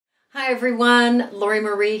Hi everyone, Lori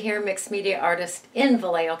Marie here, mixed media artist in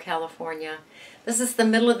Vallejo, California. This is the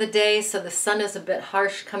middle of the day, so the sun is a bit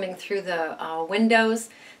harsh coming through the windows.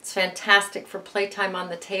 It's fantastic for playtime on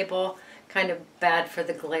the table, kind of bad for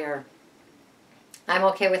the glare. I'm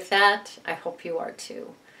okay with that. I hope you are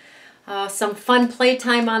too. Some fun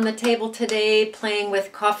playtime on the table today, playing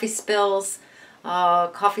with coffee spills,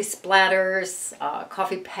 coffee splatters,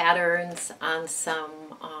 coffee patterns on some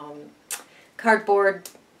cardboard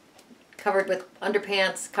covered with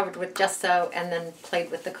underpants, covered with gesso, and then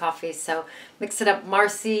played with the coffee. So mix it up.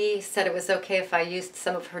 Marci said it was okay if I used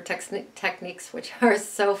some of her techniques, which are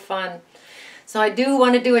so fun. So I do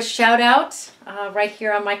want to do a shout out right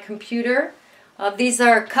here on my computer. These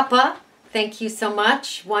are cuppa. Thank you so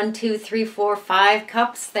much. 1, 2, 3, 4, 5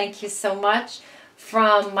 cups. Thank you so much.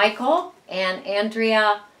 From Michael and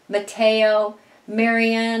Andrea, Mateo,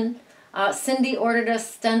 Marion, Cindy ordered a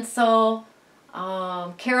stencil.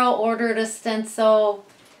 Carol ordered a stencil.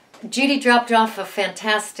 Judy dropped off a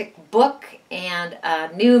fantastic book and a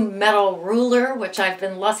new metal ruler, which I've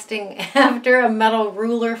been lusting after, a metal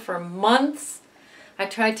ruler for months. I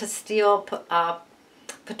tried to steal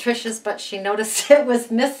Patricia's, but she noticed it was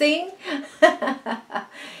missing.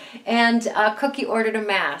 And Cookie ordered a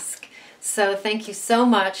mask. So thank you so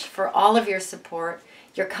much for all of your support,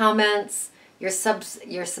 your comments, your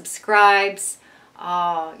subscribes,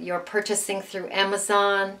 your purchasing through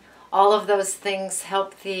Amazon. All of those things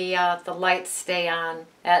help the lights stay on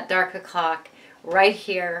at dark o'clock right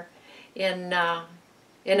here in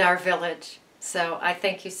our village. So I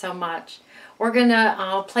thank you so much. We're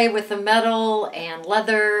gonna play with the metal and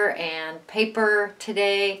leather and paper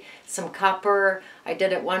today, some copper. I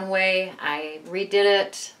did it one way, I redid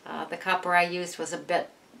it. The copper I used was a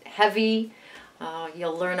bit heavy.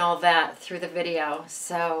 You'll learn all that through the video.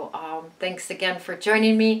 So thanks again for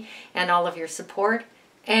joining me and all of your support.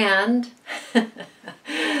 And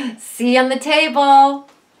see you on the table.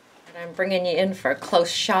 And I'm bringing you in for a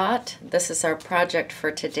close shot. This is our project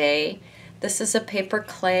for today. This is a paper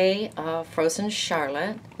clay frozen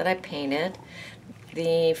charlotte that I painted.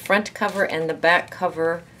 The front cover and the back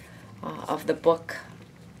cover of the book,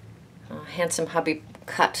 Handsome Hubby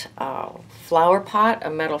cut flower pot, a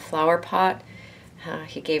metal flower pot.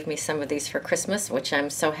 He gave me some of these for Christmas, which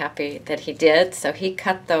I'm so happy that he did. So he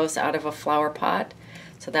cut those out of a flower pot.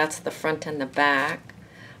 So that's the front and the back.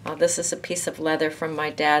 This is a piece of leather from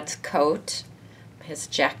my dad's coat, his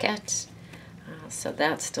jacket. So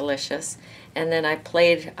that's delicious. And then I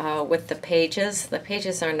played with the pages. The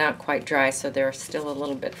pages are not quite dry, so they're still a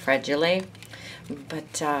little bit fragile.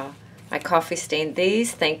 But I coffee stained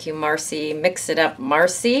these. Thank you, Marci. Mix It Up,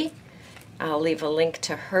 Marci. I'll leave a link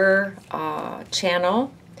to her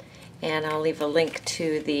channel, and I'll leave a link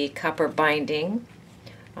to the copper binding.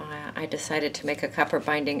 I decided to make a copper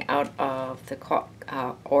binding out of the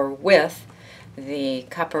with the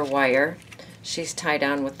copper wire. She's tied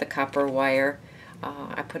on with the copper wire.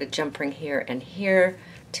 I put a jump ring here and here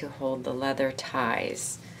to hold the leather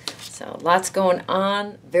ties. So lots going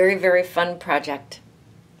on. Very, very fun project.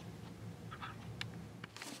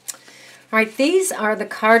 All right, these are the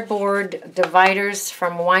cardboard dividers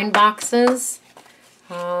from wine boxes.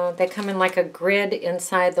 They come in like a grid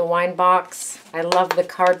inside the wine box. I love the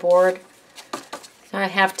cardboard. So I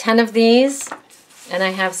have 10 of these, and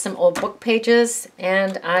I have some old book pages,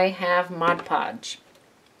 and I have Mod Podge.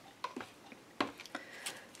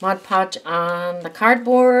 Mod Podge on the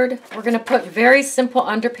cardboard. We're going to put very simple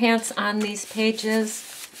underpants on these pages.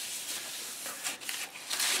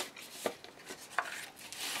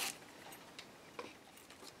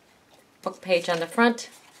 Book page on the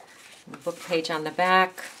front, book page on the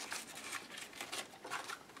back.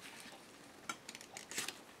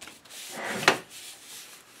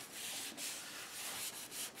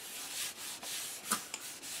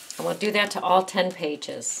 And we'll do that to all 10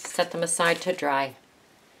 pages. Set them aside to dry.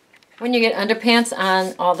 When you get underpants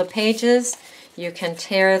on all the pages, you can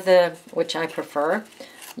tear which I prefer,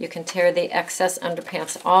 you can tear the excess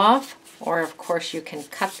underpants off, or of course you can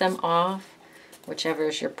cut them off. Whichever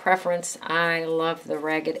is your preference. I love the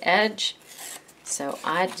ragged edge, so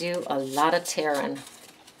I do a lot of tearing.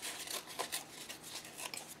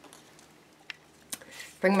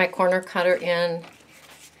 Bring my corner cutter in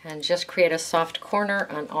and just create a soft corner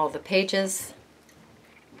on all the pages.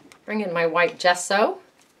 Bring in my white gesso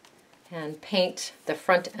and paint the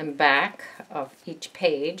front and back of each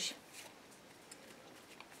page.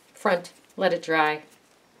 Front, let it dry.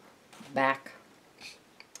 Back.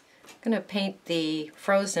 I'm going to paint the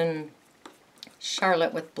frozen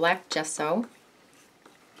charlotte with black gesso.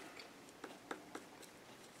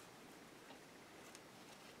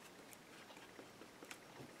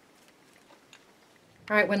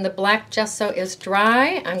 All right, when the black gesso is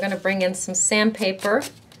dry, I'm going to bring in some sandpaper,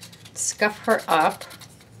 scuff her up.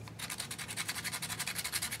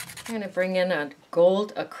 I'm going to bring in a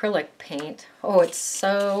gold acrylic paint. Oh, it's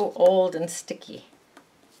so old and sticky.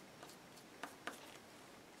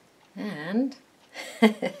 And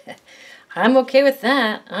I'm okay with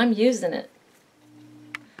that. I'm using it.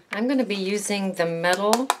 I'm going to be using the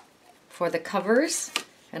metal for the covers,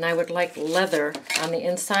 and I would like leather on the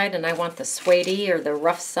inside, and I want the suede or the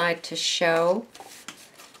rough side to show.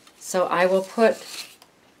 So I will put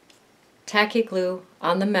tacky glue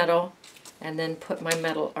on the metal and then put my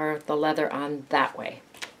metal or the leather on that way.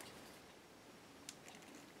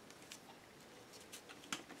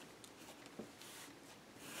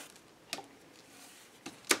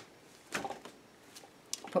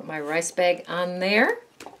 Put my rice bag on there.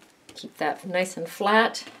 Keep that nice and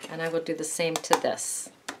flat, and I will do the same to this.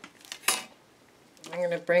 I'm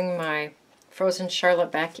going to bring my frozen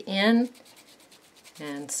Charlotte back in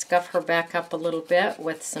and scuff her back up a little bit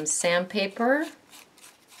with some sandpaper.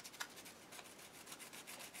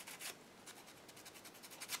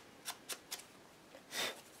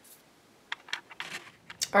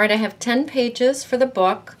 All right, I have 10 pages for the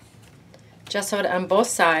book, gessoed on both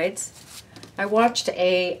sides. I watched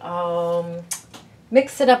a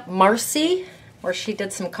Mix It Up Marci, where she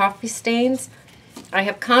did some coffee stains. I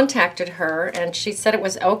have contacted her, and she said it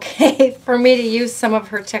was okay for me to use some of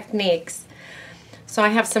her techniques. So I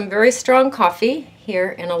have some very strong coffee here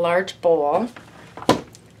in a large bowl.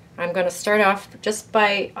 I'm going to start off just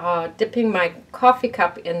by dipping my coffee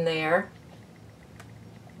cup in there,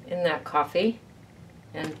 in that coffee,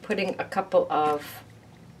 and putting a couple of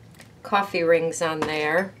coffee rings on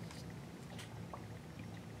there.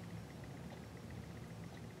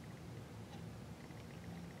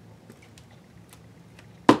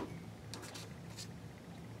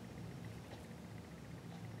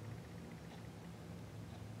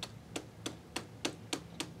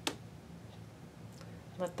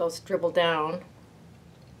 Let those dribble down.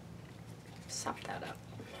 Sop that up.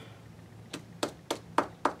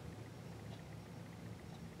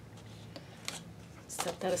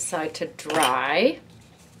 Set that aside to dry.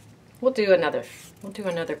 We'll do another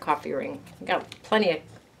coffee ring. We've got plenty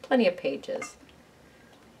of pages.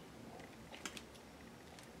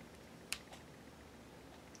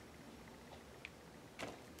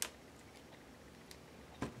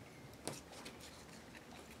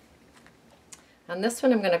 On this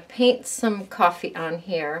one, I'm going to paint some coffee on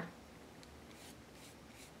here.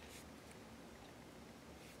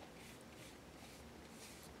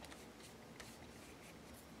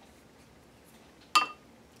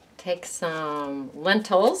 Take some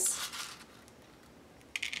lentils.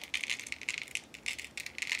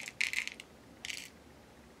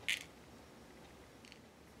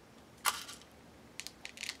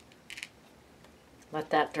 Let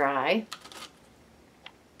that dry.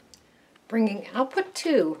 I'll put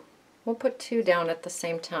two. We'll put two down at the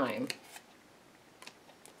same time.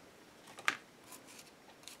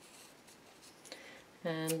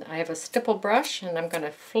 And I have a stipple brush, and I'm going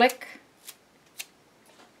to flick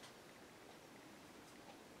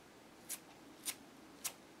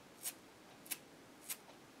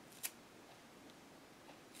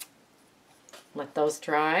let those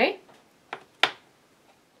dry.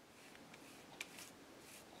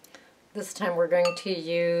 This time we're going to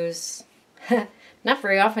use, not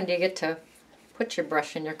very often do you get to put your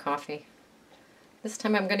brush in your coffee. This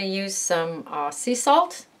time I'm going to use some sea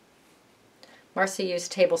salt. Marci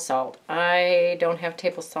used table salt. I don't have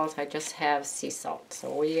table salt, I just have sea salt.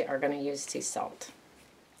 So we are going to use sea salt.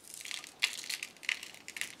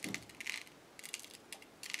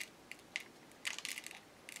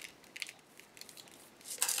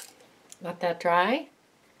 Let that dry.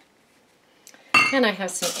 And I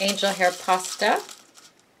have some angel hair pasta.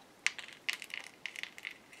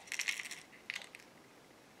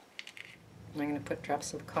 I'm going to put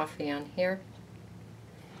drops of coffee on here.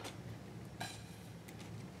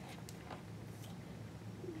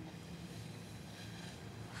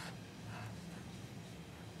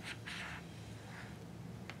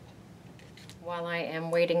 While I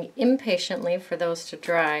am waiting impatiently for those to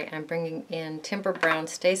dry, I'm bringing in Timber Brown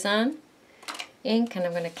StazOn ink, and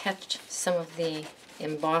I'm going to catch some of the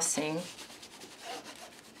embossing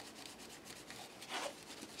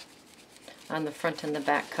on the front and the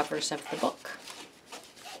back covers of the book.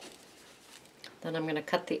 Then I'm going to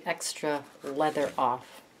cut the extra leather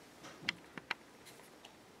off.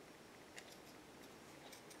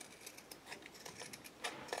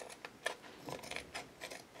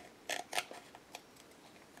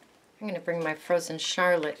 I'm going to bring my frozen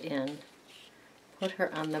Charlotte in, put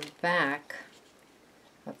her on the back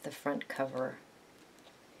of the front cover.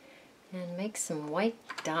 And make some white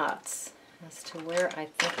dots as to where I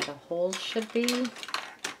think the holes should be.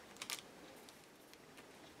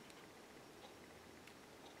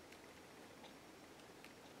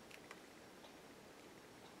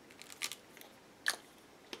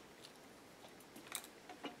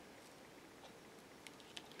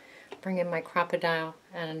 Bring in my crocodile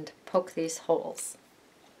and poke these holes.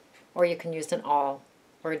 Or you can use an awl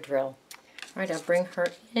or a drill. All right, I'll bring her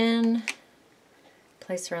in,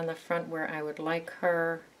 place her on the front where I would like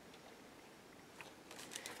her,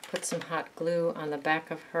 put some hot glue on the back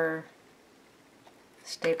of her,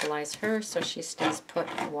 stabilize her so she stays put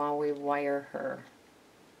while we wire her.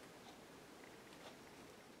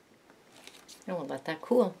 And we'll let that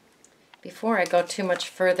cool. Before I go too much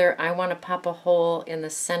further, I want to pop a hole in the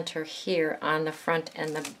center here on the front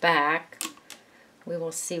and the back. We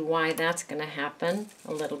will see why that's going to happen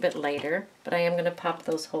a little bit later, but I am going to pop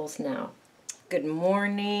those holes now. Good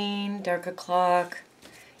morning, dark o'clock,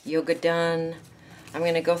 yoga done. I'm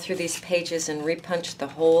going to go through these pages and repunch the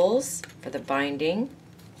holes for the binding.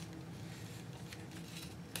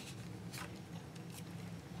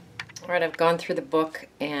 All right, I've gone through the book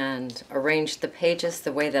and arranged the pages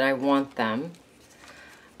the way that I want them.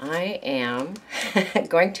 I am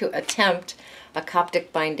going to attempt a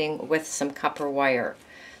coptic binding with some copper wire.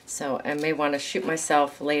 So I may want to shoot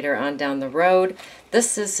myself later on down the road.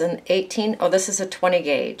 This is an 18, oh, this is a 20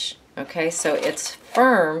 gauge. Okay, so it's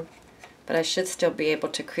firm, but I should still be able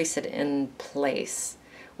to crease it in place.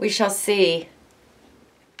 We shall see.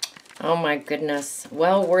 Oh my goodness,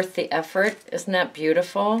 well worth the effort. Isn't that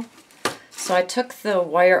beautiful? So I took the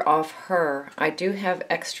wire off her. I do have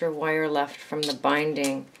extra wire left from the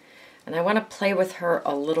binding, and I want to play with her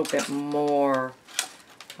a little bit more.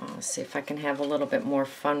 See if I can have a little bit more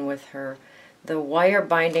fun with her. The wire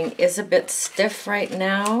binding is a bit stiff right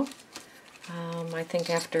now. I think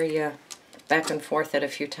after you back and forth it a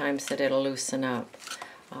few times that it'll loosen up.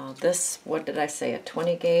 This, what did I say, a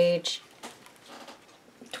 20 gauge?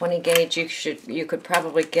 20 gauge, you could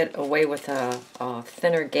probably get away with a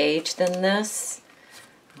thinner gauge than this.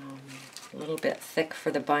 A little bit thick for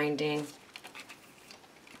the binding,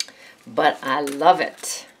 but I love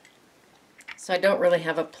it. So I don't really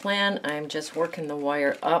have a plan. I'm just working the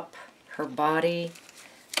wire up her body,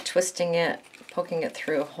 twisting it, poking it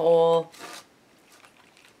through a hole,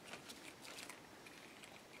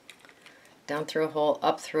 down through a hole,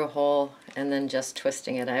 up through a hole, and then just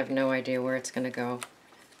twisting it. I have no idea where it's going to go.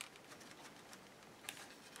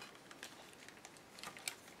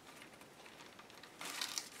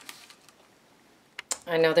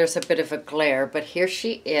 I know there's a bit of a glare, but here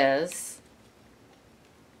she is.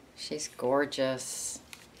 She's gorgeous.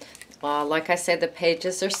 Like I said, the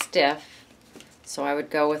pages are stiff, so I would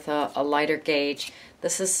go with a lighter gauge.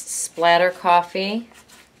 This is splatter coffee.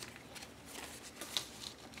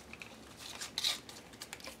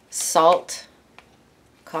 Salt,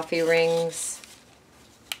 coffee rings,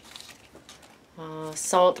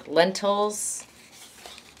 salt, lentils,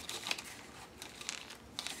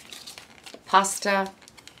 pasta,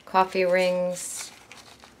 coffee rings,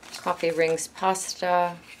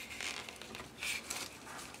 pasta,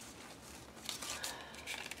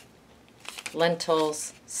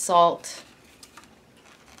 lentils, salt,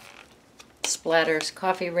 splatters,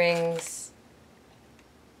 coffee rings,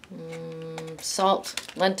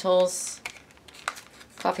 salt, lentils,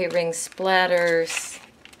 coffee rings, splatters,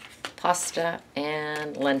 pasta,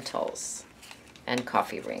 and lentils, and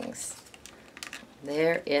coffee rings.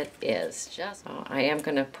 There it is. I am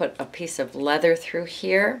going to put a piece of leather through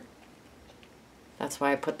here. That's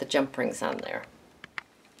why I put the jump rings on there.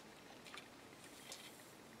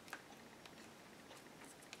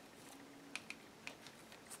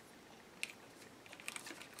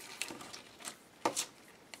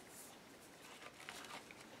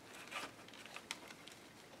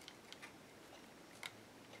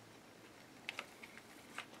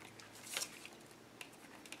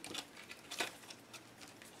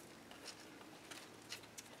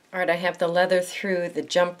 All right, I have the leather through the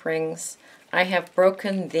jump rings. I have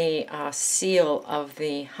broken the seal of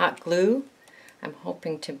the hot glue. I'm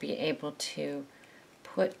hoping to be able to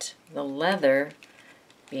put the leather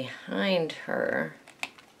behind her.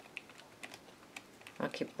 I'll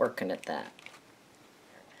keep working at that.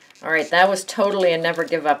 All right, that was totally a never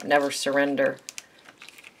give up, never surrender.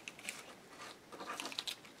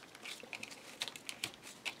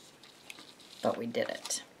 But we did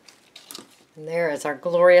it. And there is our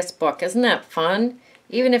glorious book. Isn't that fun?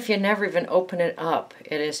 Even if you never even open it up,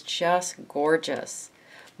 it is just gorgeous.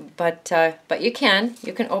 but you can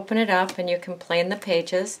open it up and you can plane the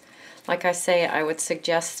pages. Like I say, I would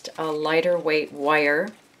suggest a lighter weight wire.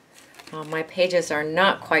 My pages are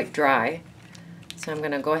not quite dry, so I'm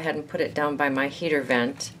going to go ahead and put it down by my heater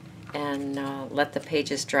vent and let the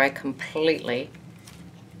pages dry completely.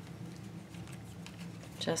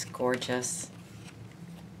 Just gorgeous.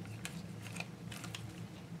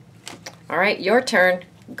 All right, your turn.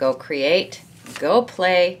 Go create, go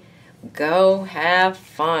play, go have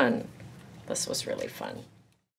fun. This was really fun.